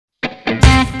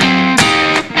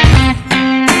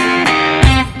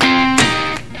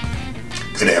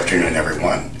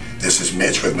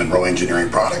Rich with Monroe Engineering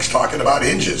Products, talking about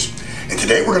hinges. And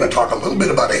today we're going to talk a little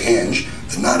bit about a hinge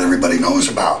that not everybody knows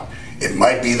about. It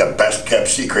might be the best kept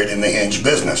secret in the hinge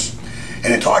business.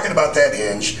 And in talking about that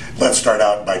hinge, let's start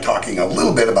out by talking a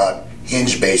little bit about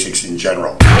hinge basics in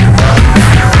general.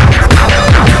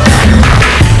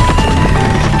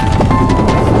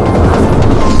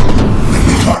 When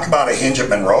we talk about a hinge at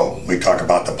Monroe, we talk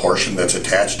about the portion that's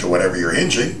attached to whatever you're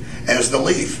hinging as the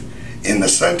leaf. In the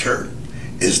center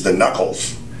is the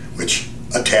knuckles, which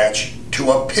attach to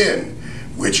a pin,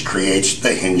 which creates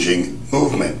the hinging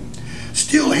movement.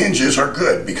 Steel hinges are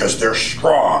good because they're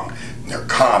strong, they're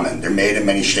common, they're made in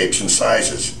many shapes and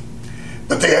sizes.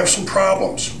 But they have some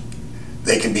problems.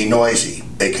 They can be noisy,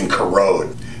 they can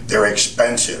corrode, they're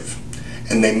expensive,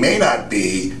 and they may not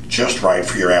be just right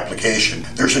for your application.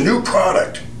 There's a newer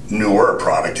product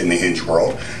in the hinge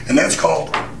world, and that's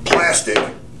called plastic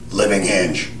living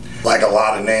hinge. Like a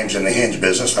lot of names in the hinge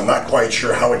business, I'm not quite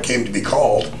sure how it came to be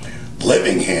called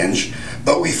living hinge,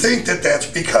 but we think that that's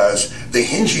because the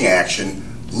hinging action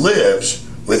lives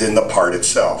within the part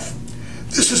itself.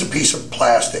 This is a piece of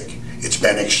plastic. It's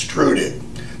been extruded.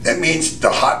 That means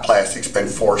the hot plastic's been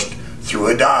forced through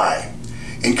a die.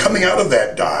 And coming out of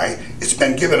that die, it's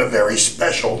been given a very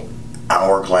special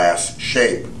hourglass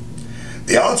shape.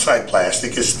 The outside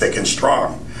plastic is thick and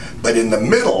strong, but in the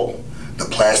middle, the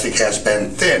plastic has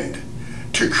been thinned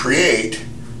to create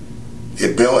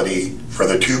the ability for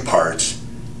the two parts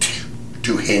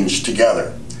to hinge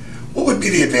together. What would be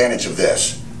the advantage of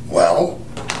this? Well,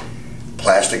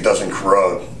 plastic doesn't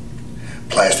corrode.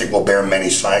 Plastic will bear many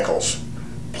cycles.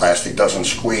 Plastic doesn't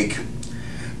squeak.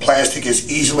 Plastic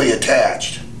is easily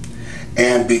attached.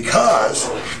 And because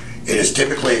it is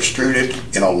typically extruded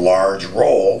in a large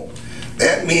roll,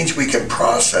 that means we can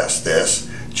process this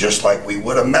just like we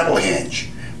would a metal hinge.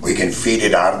 We can feed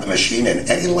it out of the machine in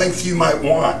any length you might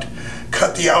want,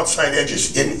 cut the outside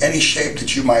edges in any shape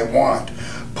that you might want,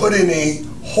 put in a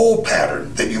hole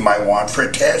pattern that you might want for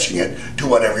attaching it to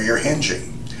whatever you're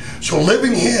hinging. So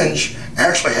living hinge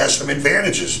actually has some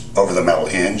advantages over the metal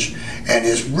hinge and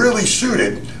is really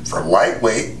suited for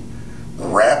lightweight,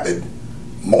 rapid,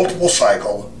 multiple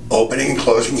cycle opening and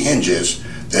closing hinges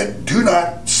that do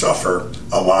not suffer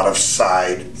a lot of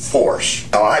side force.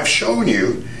 Now I've shown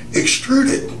you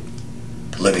extruded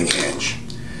living hinge.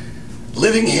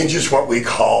 Living hinge is what we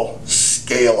call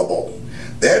scalable.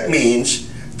 That means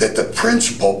that the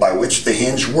principle by which the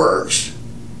hinge works,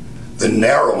 the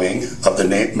narrowing of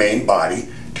the main body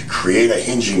to create a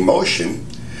hinging motion,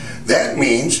 that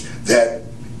means that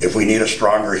if we need a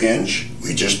stronger hinge,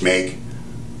 we just make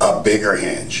a bigger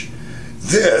hinge.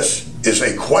 This is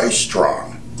a quite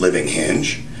strong living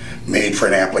hinge made for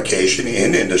an application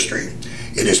in industry.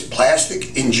 It is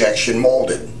plastic injection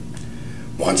molded.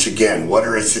 Once again, what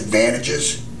are its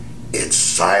advantages? It's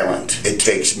silent. It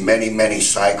takes many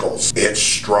cycles. It's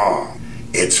strong.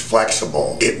 It's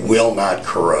flexible. It will not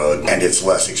corrode, and it's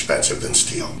less expensive than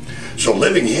steel. So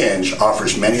living hinge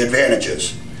offers many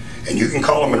advantages, and you can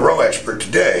call a Monroe expert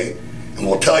today and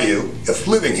we'll tell you if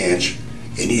living hinge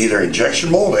in either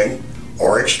injection molding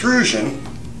or extrusion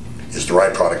is the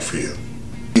right product for you.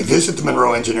 You visit the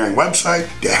Monroe Engineering website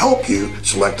to help you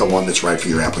select the one that's right for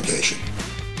your application.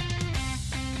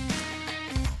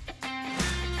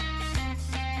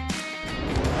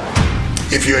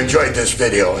 If you enjoyed this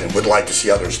video and would like to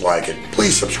see others like it,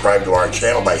 please subscribe to our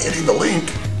channel by hitting the link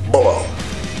below.